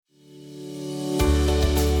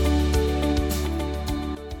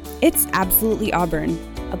It's Absolutely Auburn,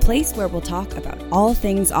 a place where we'll talk about all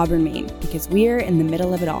things Auburn, Maine, because we're in the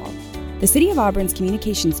middle of it all. The City of Auburn's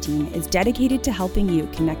communications team is dedicated to helping you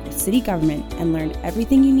connect with city government and learn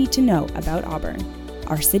everything you need to know about Auburn,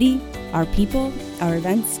 our city, our people, our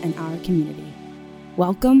events, and our community.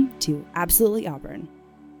 Welcome to Absolutely Auburn.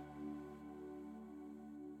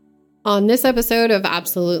 On this episode of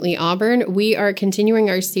Absolutely Auburn, we are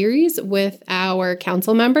continuing our series with our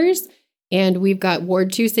council members, and we've got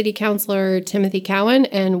Ward 2 City Councilor Timothy Cowan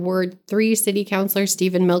and Ward 3 City Councilor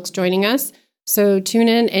Stephen Milks joining us. So tune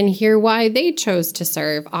in and hear why they chose to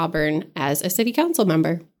serve Auburn as a city council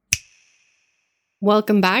member.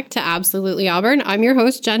 Welcome back to Absolutely Auburn. I'm your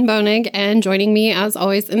host, Jenn Bonig, and joining me, as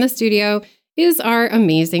always, in the studio is our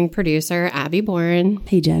amazing producer, Abby Boren.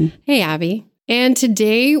 Hey, Jen. Hey, Abby. And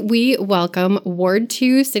today we welcome Ward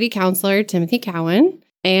 2 City Councilor Timothy Cowan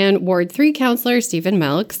and Ward 3 Councilor Stephen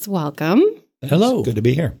Milks. Welcome. Hello. It's good to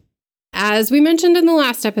be here. As we mentioned in the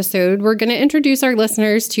last episode, we're going to introduce our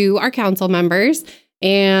listeners to our council members.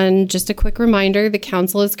 And just a quick reminder, the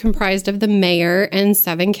council is comprised of the mayor and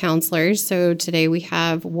 7 councilors. So today we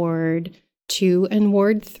have Ward 2 and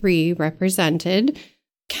Ward 3 represented.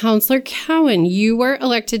 Councilor Cowan, you were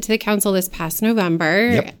elected to the council this past November.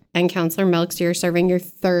 Yep. And Councilor Milks, you're serving your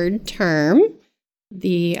 3rd term.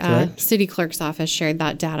 The city clerk's office shared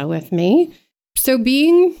that data with me. So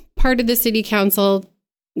being part of the city council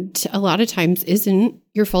a lot of times isn't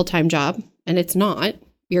your full-time job, and it's not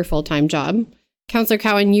your full-time job. Councilor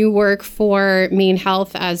Cowan, you work for Maine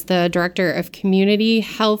Health as the Director of Community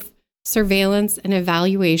Health Surveillance and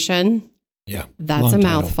Evaluation. Yeah. That's a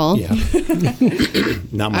mouthful. Yeah.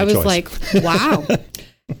 Not my I was choice. like, wow.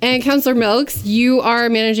 And Councilor Milks, you are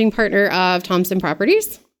managing partner of Thompson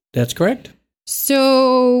Properties. That's correct.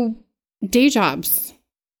 So, day jobs.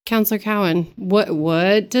 Councilor Cowan,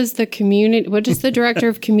 what does the Director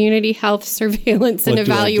of Community Health Surveillance and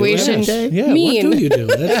Evaluation mean? What do you do?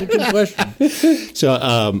 That's a good question.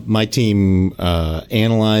 So my team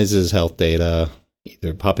analyzes health data,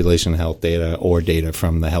 either population health data or data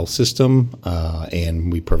from the health system,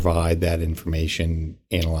 and we provide that information,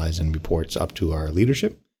 analyze and reports up to our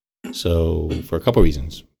leadership. So for a couple of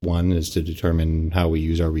reasons. One is to determine how we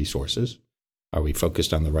use our resources. Are we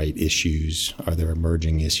focused on the right issues? Are there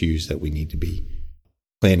emerging issues that we need to be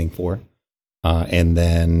planning for? And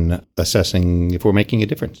then assessing if we're making a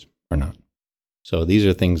difference or not. So these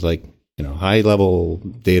are things like, high level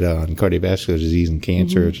data on cardiovascular disease and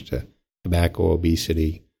cancer, to tobacco,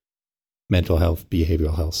 obesity, mental health,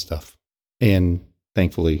 behavioral health stuff. And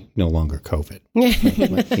thankfully, no longer COVID.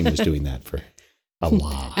 My team was doing that for a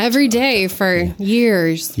lot. Every day for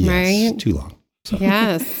years, yes, right? Too long. So.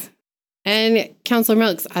 Yes. And Councilor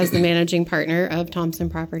Milks, as the managing partner of Thompson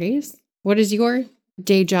Properties, what does your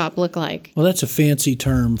day job look like? Well, that's a fancy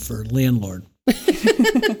term for landlord.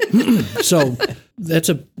 So that's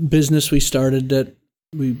a business we started that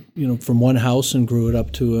we, from one house and grew it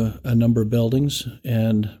up to a number of buildings.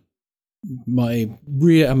 And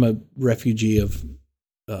I'm a refugee of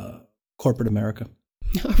corporate America.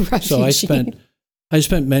 So I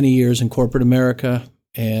spent many years in corporate America,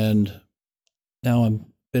 and now I'm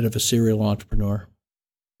bit of a serial entrepreneur.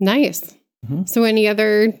 Nice. Mm-hmm. So any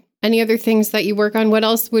other things that you work on? What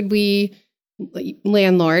else would we,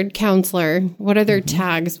 landlord, counselor, what other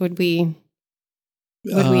tags would we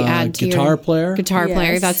add to guitar player? Guitar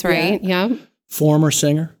player, that's right. Yeah. Former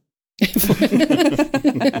singer.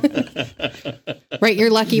 Right,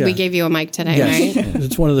 you're lucky we gave you a mic today, right?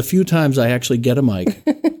 It's one of the few times I actually get a mic.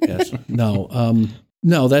 Yes. No,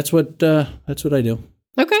 that's what I do.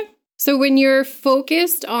 Okay. So when you're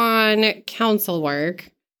focused on council work,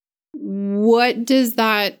 what does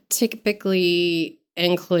that typically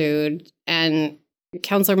include? And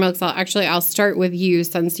Councilor Milks, I'll start with you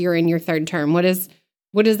since you're in your 3rd term. What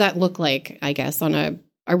does that look like, I guess, on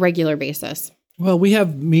a regular basis? Well, we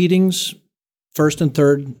have meetings 1st and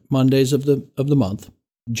 3rd Mondays of the month,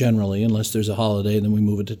 generally, unless there's a holiday, then we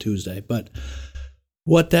move it to Tuesday. But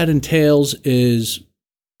what that entails is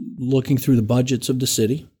looking through the budgets of the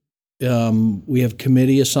city. We have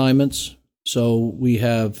committee assignments. So we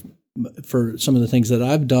have, for some of the things that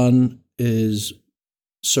I've done, is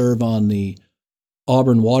serve on the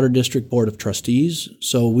Auburn Water District Board of Trustees.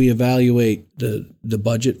 So we evaluate the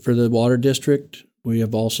budget for the water district. We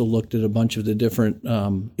have also looked at a bunch of the different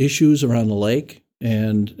issues around the lake.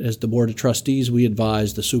 And as the Board of Trustees, we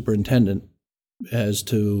advise the superintendent as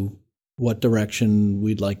to what direction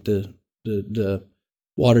we'd like the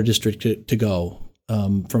water district to go.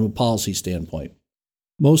 From a policy standpoint.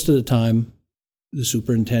 Most of the time, the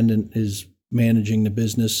superintendent is managing the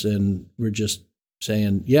business and we're just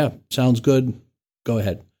saying, yeah, sounds good, go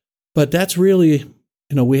ahead. But that's really,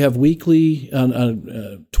 we have weekly,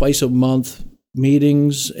 twice a month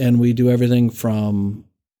meetings, and we do everything from,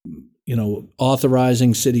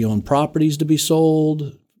 authorizing city-owned properties to be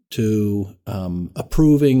sold to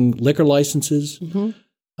approving liquor licenses,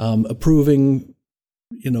 approving,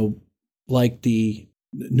 like the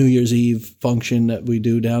New Year's Eve function that we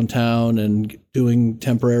do downtown and doing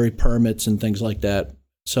temporary permits and things like that.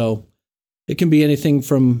 So it can be anything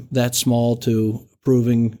from that small to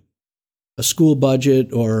approving a school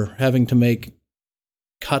budget or having to make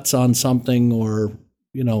cuts on something or,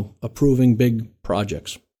 approving big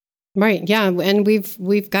projects. Right. Yeah. And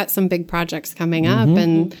we've got some big projects coming up,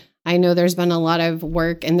 and I know there's been a lot of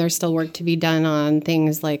work, and there's still work to be done on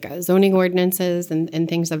things like zoning ordinances and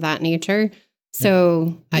things of that nature.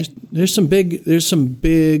 So there's some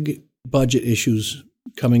big budget issues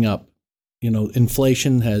coming up.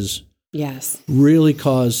 Inflation has really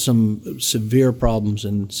caused some severe problems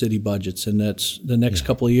in city budgets, and that's the next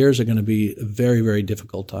couple of years are going to be very, very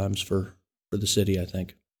difficult times for the city, I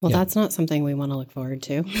think. Well, that's not something we want to look forward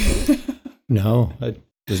to. No,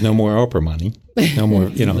 there's no more ARPA money. No more,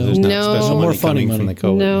 there's not special money coming from the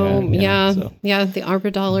COVID. No, the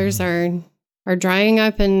ARPA dollars are drying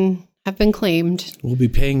up and have been claimed. We'll be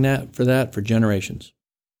paying for that for generations.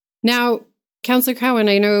 Now, Councilor Cowan,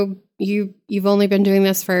 I know you've only been doing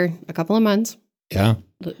this for a couple of months. Yeah.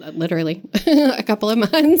 Literally a couple of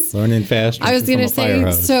months. Learning fast. I was going to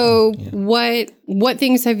say, so what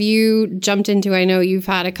things have you jumped into? I know you've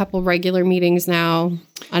had a couple regular meetings now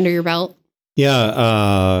under your belt.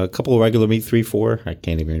 Yeah, a couple of regular 3, 4. I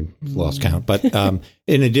can't even lost count. But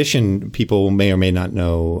in addition, people may or may not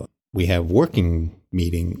know we have work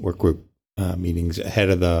group meetings ahead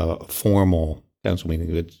of the formal council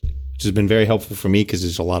meeting, which has been very helpful for me because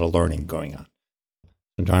there's a lot of learning going on.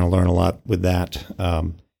 I'm trying to learn a lot with that.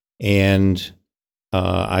 And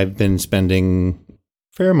I've been spending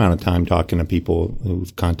a fair amount of time talking to people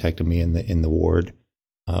who've contacted me in the ward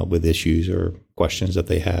with issues or questions that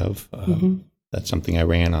they have. That's something I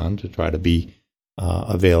ran on to try to be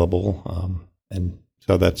available. And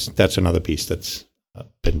so that's another piece that's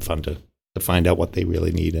been fun to find out what they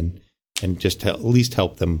really need and just to at least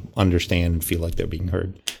help them understand and feel like they're being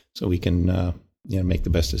heard so we can make the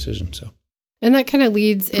best decision. So. And that kind of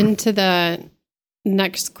leads into the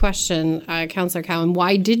next question, Councilor Cowan.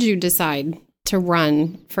 Why did you decide to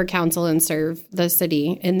run for council and serve the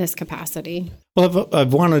city in this capacity? Well,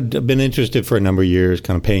 I've been interested for a number of years,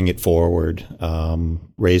 kind of paying it forward.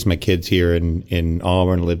 Raised my kids here in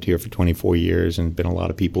Auburn, lived here for 24 years, and been a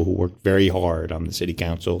lot of people who worked very hard on the city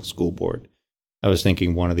council, school board. I was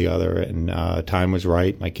thinking one or the other, and time was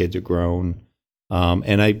right. My kids are grown,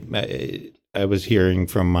 and I was hearing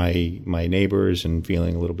from my neighbors and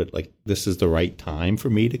feeling a little bit like this is the right time for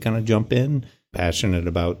me to kind of jump in. Passionate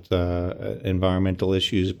about environmental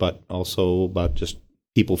issues, but also about just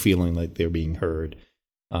people feeling like they're being heard,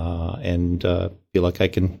 and feel like I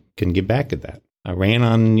can give back at that. I ran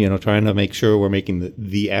on, trying to make sure we're making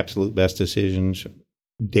the absolute best decisions,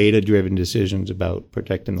 data-driven decisions about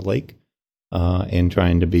protecting the lake, and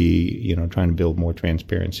trying to build more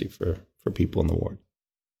transparency for people in the ward.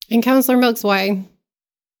 And Councilor Milks, why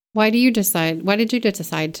did you decide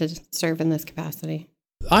to serve in this capacity?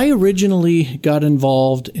 I originally got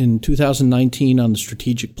involved in 2019 on the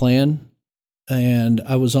strategic plan, and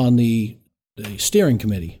I was on the steering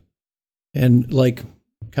committee. And like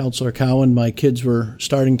Councilor Cowan, my kids were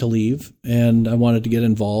starting to leave, and I wanted to get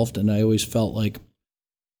involved, and I always felt like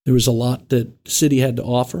there was a lot that the city had to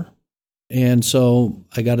offer. And so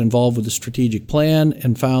I got involved with the strategic plan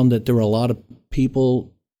and found that there were a lot of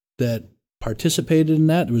people that participated in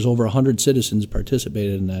that. There was over 100 citizens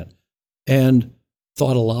participated in that and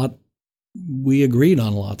thought a lot. We agreed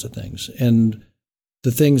on lots of things. And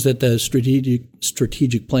the things that the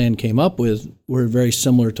strategic plan came up with were very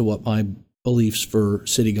similar to what my beliefs for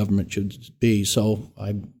city government should be. So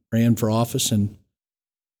I ran for office and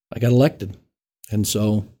I got elected. And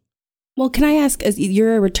so... Well, can I ask, as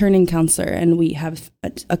you're a returning counselor and we have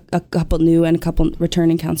a couple new and a couple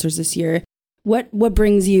returning counselors this year, what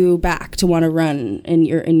brings you back to want to run in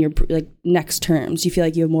your like next terms? Do you feel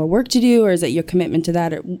like you have more work to do, or is it your commitment to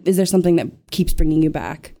that, or is there something that keeps bringing you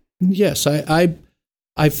back? Yes,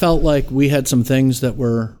 I felt like we had some things that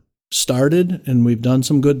were started, and we've done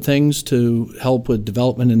some good things to help with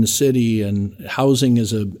development in the city, and housing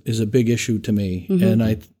is a big issue to me. Mm-hmm. And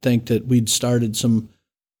I think that we'd started some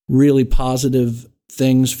really positive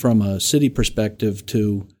things from a city perspective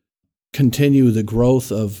to continue the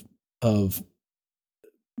growth of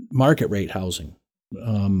market rate housing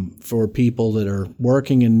for people that are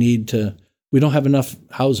working and we don't have enough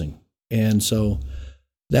housing. And so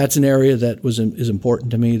that's an area that is important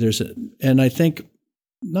to me. And I think,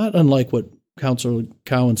 not unlike what Councilor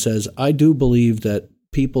Cowan says, I do believe that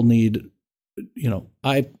people need,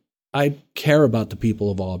 I care about the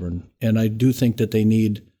people of Auburn, and I do think that they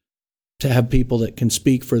need to have people that can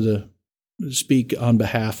speak on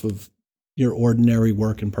behalf of your ordinary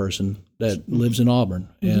working person that lives in Auburn.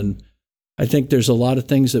 Mm-hmm. And I think there's a lot of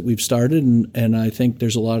things that we've started, and I think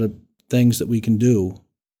there's a lot of things that we can do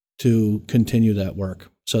to continue that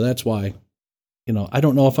work. So that's why, I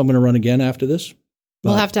don't know if I'm going to run again after this.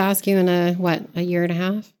 We'll have to ask you in a year and a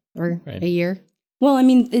half or a year? Well, I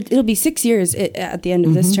mean, it'll be 6 years at the end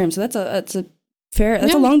of this term. So that's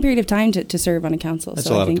a long period of time to serve on a council. That's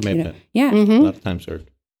so a lot I think, of commitment. A lot of time served.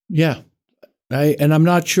 Yeah. I'm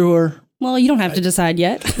not sure. Well, you don't have to decide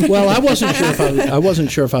yet. Well, I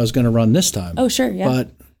wasn't sure if I was going to run this time. Oh, sure. Yeah.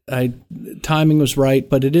 But timing was right,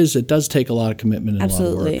 but it does take a lot of commitment and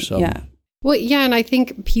Absolutely. A lot of work. So. Yeah. Well, yeah. And I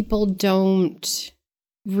think people don't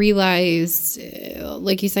realize,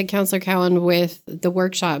 like you said, Councilor Cowan, with the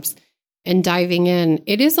workshops and diving in,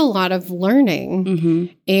 it is a lot of learning. Mm-hmm.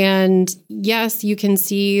 And yes, you can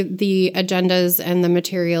see the agendas and the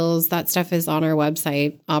materials. That stuff is on our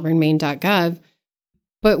website, auburnmaine.gov.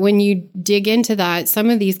 But when you dig into that,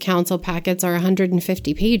 some of these council packets are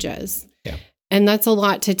 150 pages. Yeah. And that's a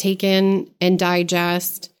lot to take in and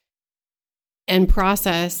digest and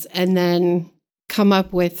process, and then come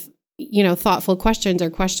up with, thoughtful questions or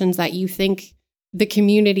questions that you think the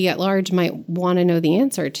community at large might want to know the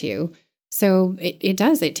answer to. So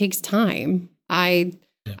it takes time. I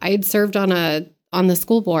had served on the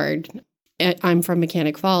school board. I'm from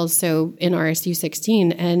Mechanic Falls, so in RSU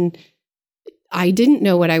 16, and I didn't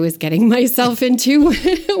know what I was getting myself into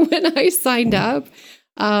when I signed up.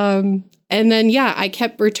 And then, I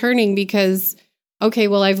kept returning because, okay,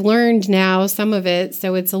 well, I've learned now some of it,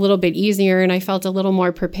 so it's a little bit easier, and I felt a little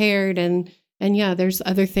more prepared. And there's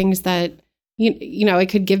other things that, I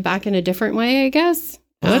could give back in a different way, I guess.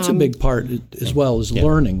 Well, that's a big part as well, is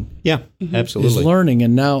learning. Yeah, absolutely. Is learning,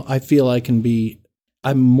 and now I feel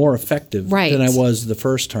I'm more effective than I was the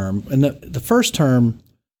first term. And the first term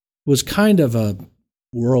was kind of a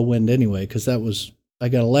whirlwind anyway, because I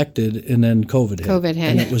got elected and then COVID hit.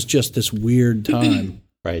 And it was just this weird time.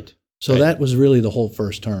 Right. So that was really the whole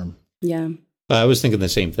first term. Yeah. I was thinking the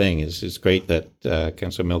same thing. It's great that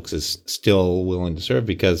Councilor Milks is still willing to serve,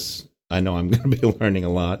 because I know I'm going to be learning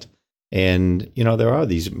a lot. And, there are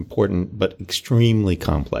these important but extremely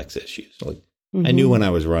complex issues. Like, I knew when I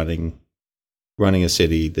was running a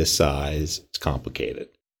city this size, it's complicated.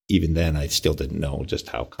 Even then, I still didn't know just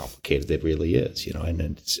how complicated it really is, and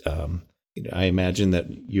it's, I imagine that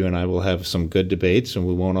you and I will have some good debates, and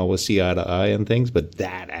we won't always see eye to eye on things, but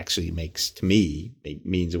that actually means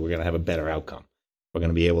that we're going to have a better outcome. We're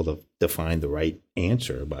going to be able to find the right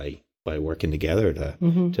answer by working together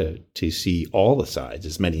to see all the sides,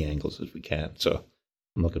 as many angles as we can. So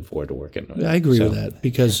I'm looking forward to working on it. I agree with that,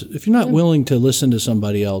 because if you're not willing to listen to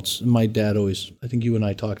somebody else, and my dad always, I think you and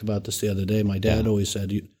I talked about this the other day, my dad always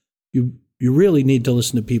said, you really need to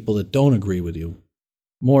listen to people that don't agree with you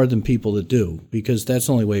more than people that do, because that's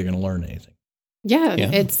the only way you're going to learn anything. Yeah.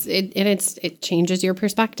 It changes your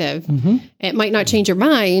perspective. Mm-hmm. It might not change your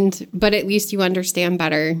mind, but at least you understand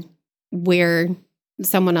better where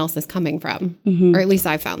someone else is coming from, or at least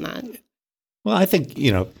I found that. Well, I think,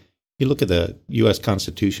 you look at the U.S.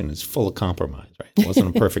 Constitution, it's full of compromise, right? It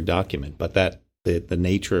wasn't a perfect document, but the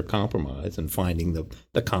nature of compromise and finding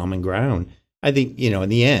the common ground, I think, in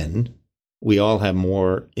the end, we all have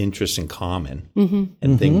more interests in common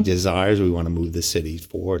and desires. We want to move the city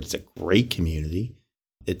forward. It's a great community.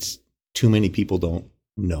 It's too many people don't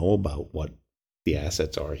know about what the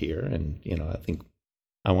assets are here. And, I think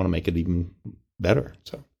I want to make it even better.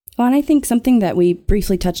 So. Well, and I think something that we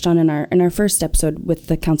briefly touched on in our first episode with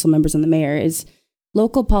the council members and the mayor is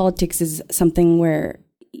local politics is something where,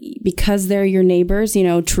 because they're your neighbors,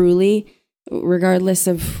 truly, regardless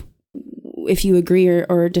of if you agree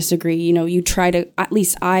or disagree, you try to, at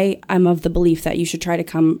least I'm of the belief that you should try to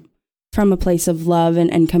come from a place of love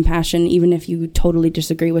and compassion, even if you totally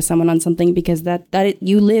disagree with someone on something, because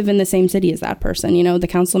you live in the same city as that person. The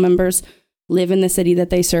council members live in the city that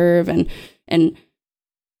they serve and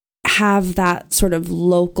have that sort of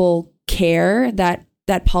local care that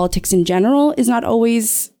politics in general is not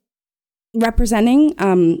always representing.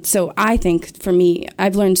 So I think for me,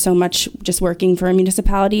 I've learned so much just working for a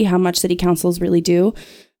municipality, how much city councils really do.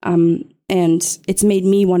 And it's made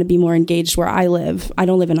me want to be more engaged where I live. I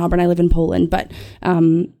don't live in Auburn, I live in Poland, but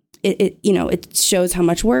it shows how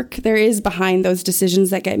much work there is behind those decisions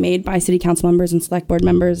that get made by city council members and select board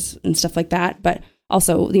members and stuff like that. But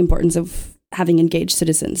also the importance of having engaged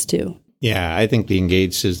citizens too. Yeah, I think the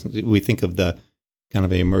engaged citizens, we think of the kind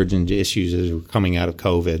of emergent issues as we're coming out of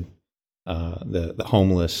COVID, the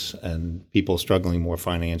homeless and people struggling more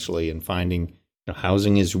financially and finding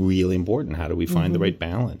housing is really important. How do we find the right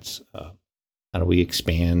balance? How do we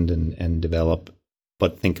expand and develop,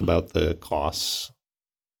 but think about the costs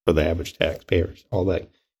for the average taxpayers? All that.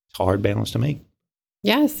 It's a hard balance to make.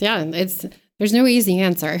 Yes, yeah. There's no easy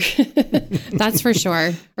answer. That's for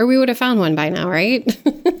sure. Or we would have found one by now, right?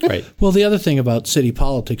 Right. Well, the other thing about city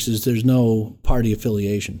politics is there's no party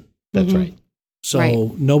affiliation. That's right.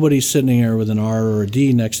 So nobody's sitting here with an R or a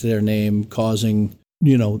D next to their name causing,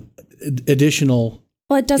 additional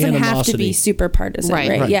Well, it doesn't have to animosity. be super partisan,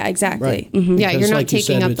 right? Yeah, exactly. Right. Mm-hmm. Yeah, you're not like you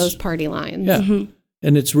taking said, up those party lines. Yeah.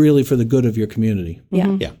 And it's really for the good of your community.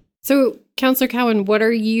 Yeah. Yeah. So, Councilor Cowan, what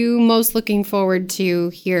are you most looking forward to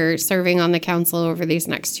here serving on the council over these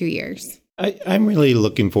next 2 years? I'm really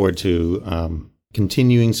looking forward to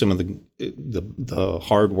continuing some of the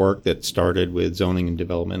hard work that started with zoning and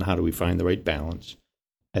development. How do we find the right balance?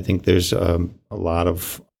 I think there's a lot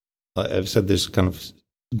of, I've said there's kind of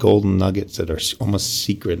golden nuggets that are almost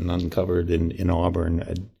secret and uncovered in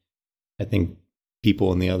Auburn. I think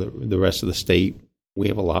people in the rest of the state, we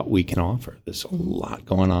have a lot we can offer. There's a lot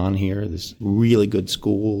going on here. There's really good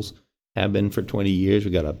schools, have been for 20 years.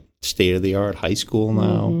 We got a state-of-the-art high school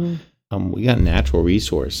now. We got natural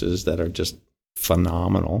resources that are just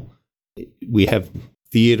phenomenal. We have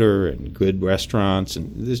theater and good restaurants,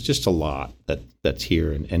 and there's just a lot that's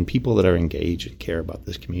here, and people that are engaged and care about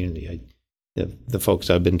this community. The folks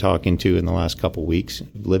I've been talking to in the last couple of weeks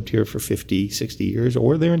have lived here for 50, 60 years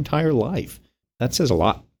or their entire life. That says a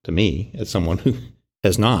lot to me as someone who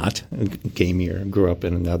has not, came here and grew up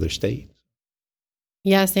in another state.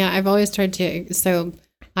 Yes, yeah. I've always tried to. So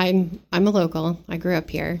I'm a local. I grew up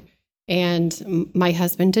here, and my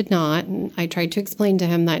husband did not. And I tried to explain to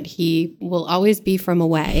him that he will always be from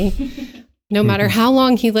away, no matter how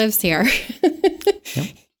long he lives here.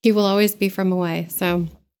 He will always be from away. So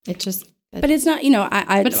it just. But it's not,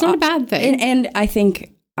 but it's not a bad thing. And I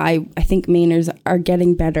think Mainers are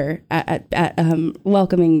getting better at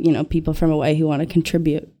welcoming, people from away who want to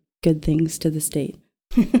contribute good things to the state.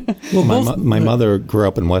 Well, my mother grew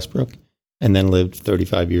up in Westbrook and then lived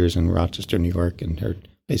 35 years in Rochester, New York, and her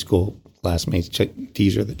high school classmates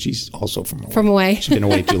tease her that she's also from away. From away. She's been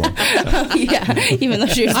away too long. So. Yeah, even though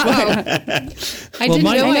she was born. I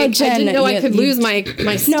didn't know I could lose my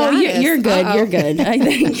status. No, you're good. You're good, I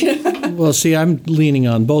think. Well, see, I'm leaning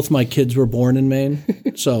on both my kids were born in Maine,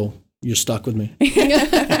 so you're stuck with me.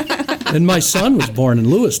 And my son was born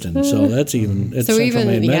in Lewiston, so that's it's so Central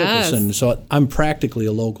Maine Medical yes. Center. So I'm practically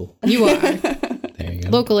a local. You are. There you go.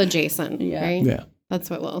 Local adjacent, Yeah. right? Yeah.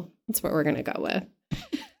 That's what we're going to go with.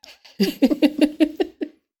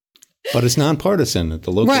 But it's nonpartisan at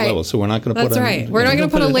the local level, so we're not going to put That's right. We're not going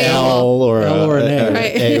to put a label. L or an A.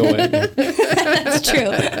 Right. A or a. That's true.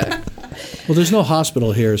 Well, there's no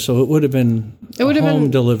hospital here, so it would have been home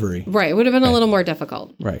delivery. Right. It would have been a little more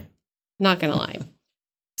difficult. Right. Not going to lie.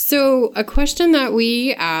 So a question that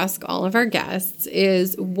we ask all of our guests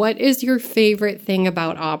is, what is your favorite thing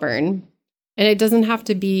about Auburn? And it doesn't have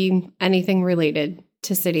to be anything related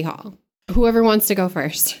to City Hall. Whoever wants to go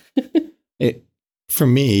first. For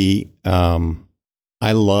me,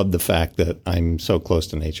 I love the fact that I'm so close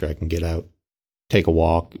to nature. I can get out, take a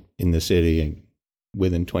walk in the city, and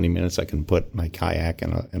within 20 minutes, I can put my kayak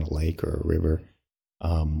in a lake or a river.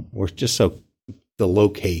 We're just the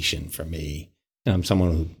location for me. And I'm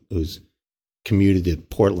someone who's commuted to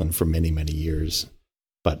Portland for many, many years.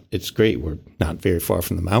 But it's great. We're not very far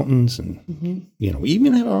from the mountains, and we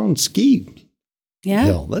even have our own ski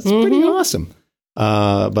hill. That's pretty awesome.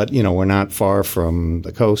 But we're not far from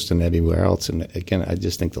the coast and everywhere else. And again, I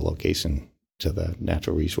just think the location to the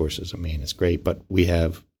natural resources of Maine is great. But we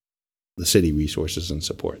have the city resources and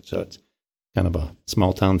support, so it's kind of a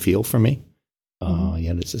small town feel for me.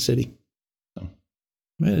 Yet it's a city. So.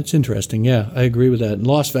 It's interesting. Yeah, I agree with that. And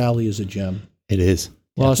Lost Valley is a gem. It is.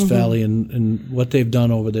 Lost Valley and what they've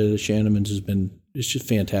done over there, the Shannomans, it's just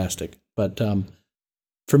fantastic. But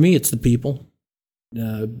for me, it's the people.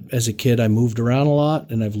 As a kid, I moved around a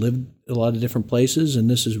lot, and I've lived a lot of different places. And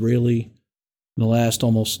this is really, in the last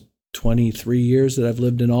almost 23 years that I've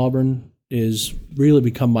lived in Auburn, is really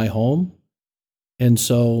become my home. And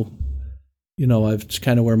so, it's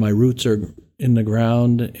kind of where my roots are in the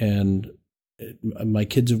ground, and my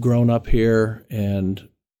kids have grown up here, and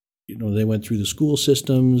they went through the school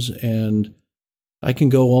systems, and I can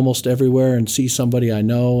go almost everywhere and see somebody I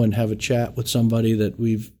know and have a chat with somebody that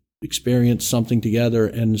we've experienced something together.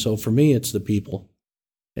 And so for me, it's the people.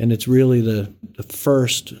 And it's really the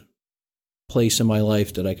first place in my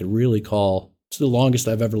life that I could really call. It's the longest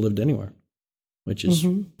I've ever lived anywhere, which is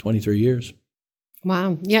 23 years.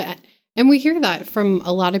 Wow. Yeah. And we hear that from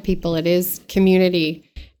a lot of people. It is community.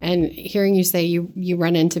 And hearing you say you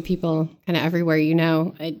run into people kind of everywhere,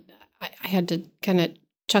 I had to kind of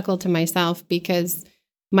chuckle to myself because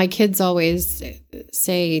my kids always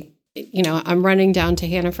say, I'm running down to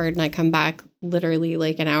Hannaford and I come back literally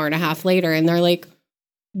like an hour and a half later and they're like,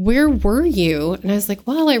 where were you? And I was like,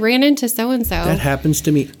 well, I ran into so-and-so. That happens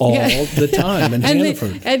to me all the time in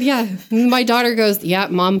Hannaford. My daughter goes, yeah,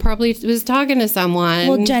 Mom probably was talking to someone.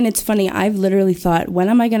 Well, Jen, it's funny. I've literally thought, when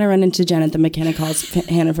am I going to run into Jen at the Mechanic Halls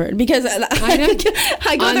Hannaford? Because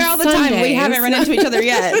I go there all the time. We haven't run into each other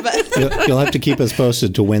yet. But You'll have to keep us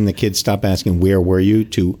posted to when the kids stop asking, where were you,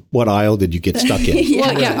 to what aisle did you get stuck in?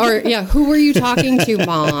 Who were you talking to,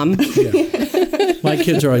 Mom? My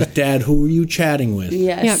kids are always, Dad, who are you chatting with?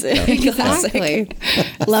 Yes, exactly.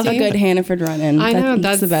 Love a good Hannaford run-in. I know.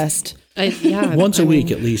 That's the best. Once a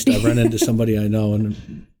week, at least, I run into somebody I know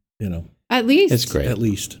and, At least. It's great. At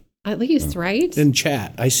least, right? And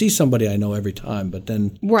chat. I see somebody I know every time, but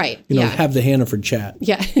then, have the Hannaford chat.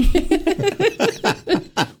 Yeah.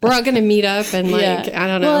 We're all going to meet up and I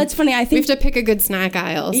don't know. Well, it's funny. I think we have to pick a good snack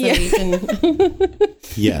aisle so we can.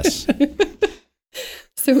 Yes.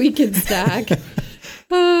 So we can stack.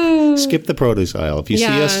 Skip the produce aisle. If you see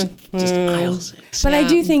us, just aisle 6. But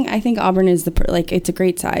I think Auburn is it's a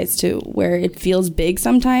great size too, where it feels big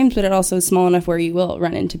sometimes, but it also is small enough where you will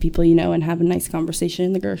run into people and have a nice conversation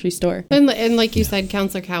in the grocery store. And like you said,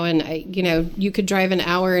 Councilor Cowan, you could drive an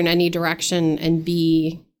hour in any direction and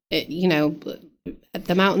be, at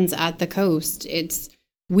the mountains, at the coast.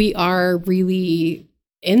 We are really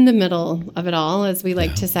in the middle of it all, as we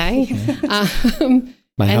like to say.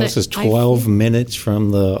 My house is 12 minutes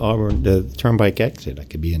from the Turnpike exit. I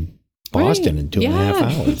could be in Boston in 2.5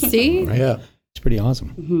 hours. See? Right? Yeah. It's pretty awesome.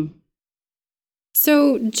 Mm-hmm.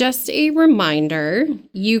 So just a reminder,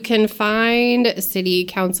 you can find city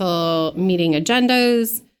council meeting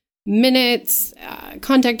agendas, minutes,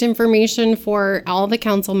 contact information for all the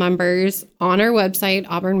council members on our website,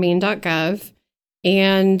 auburnmaine.gov,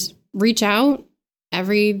 and reach out.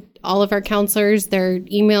 All of our counselors, their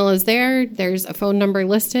email is there. There's a phone number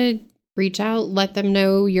listed. Reach out, let them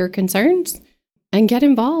know your concerns, and get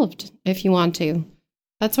involved if you want to.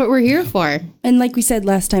 That's what we're here for. And like we said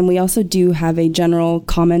last time, we also do have a general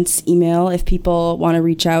comments email. If people want to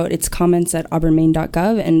reach out, it's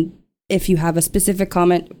comments@auburnmaine.gov. And if you have a specific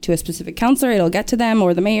comment to a specific counselor, it'll get to them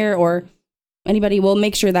or the mayor or anybody. We'll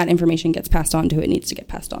make sure that information gets passed on to who it needs to get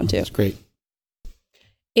passed on to. That's great.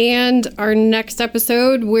 And our next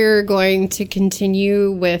episode, we're going to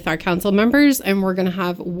continue with our council members, and we're going to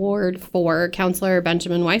have Ward 4 Councilor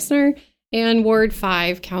Benjamin Weissner and Ward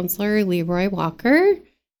 5 Councilor Leroy Walker.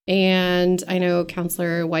 And I know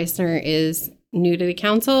Councilor Weissner is new to the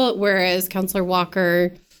council, whereas Councilor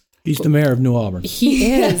Walker... He's the mayor of New Auburn.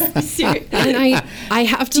 He is. And I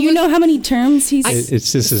have to... Do you know how many terms he's...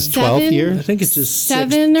 This is his 12th year? I think it's his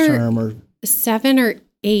 6th term or... 7 or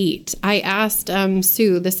 8. I asked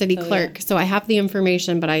Sue, the city clerk, so I have the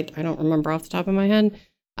information, but I don't remember off the top of my head.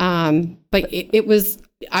 But it was,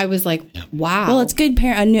 I was like, wow. Well, it's good.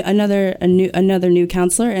 Another new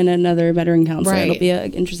counselor and another veteran counselor. Right. It'll be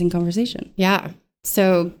an interesting conversation. Yeah.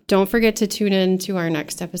 So don't forget to tune in to our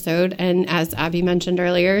next episode. And as Abby mentioned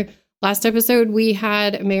earlier, last episode we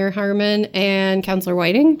had Mayor Harmon and Councilor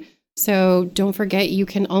Whiting. So don't forget, you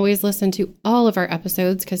can always listen to all of our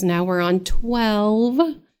episodes because now we're on 12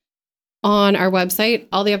 on our website.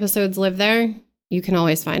 All the episodes live there. You can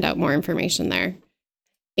always find out more information there.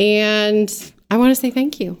 And I want to say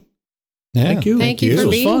thank you. Yeah, thank you. Thank you for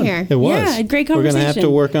being here. It was. Yeah, great conversation. We're going to have to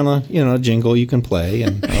work on a jingle you can play,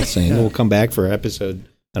 and I'll sing. We'll come back for episode,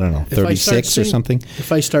 36 or something.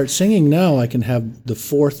 If I start singing now, I can have the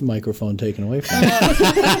 4th microphone taken away from me.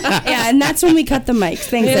 Yeah, and that's when we cut the mics.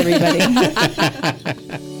 Thanks, everybody.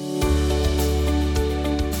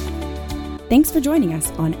 Thanks for joining us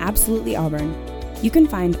on Absolutely Auburn. You can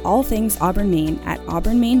find all things Auburn, Maine at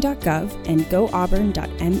auburnmaine.gov and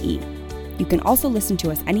goauburn.me. You can also listen to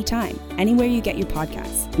us anytime, anywhere you get your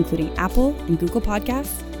podcasts, including Apple and Google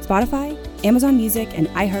Podcasts, Spotify, Amazon Music, and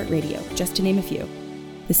iHeartRadio, just to name a few.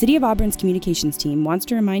 The City of Auburn's communications team wants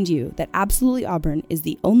to remind you that Absolutely Auburn is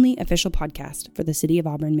the only official podcast for the City of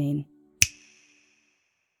Auburn, Maine.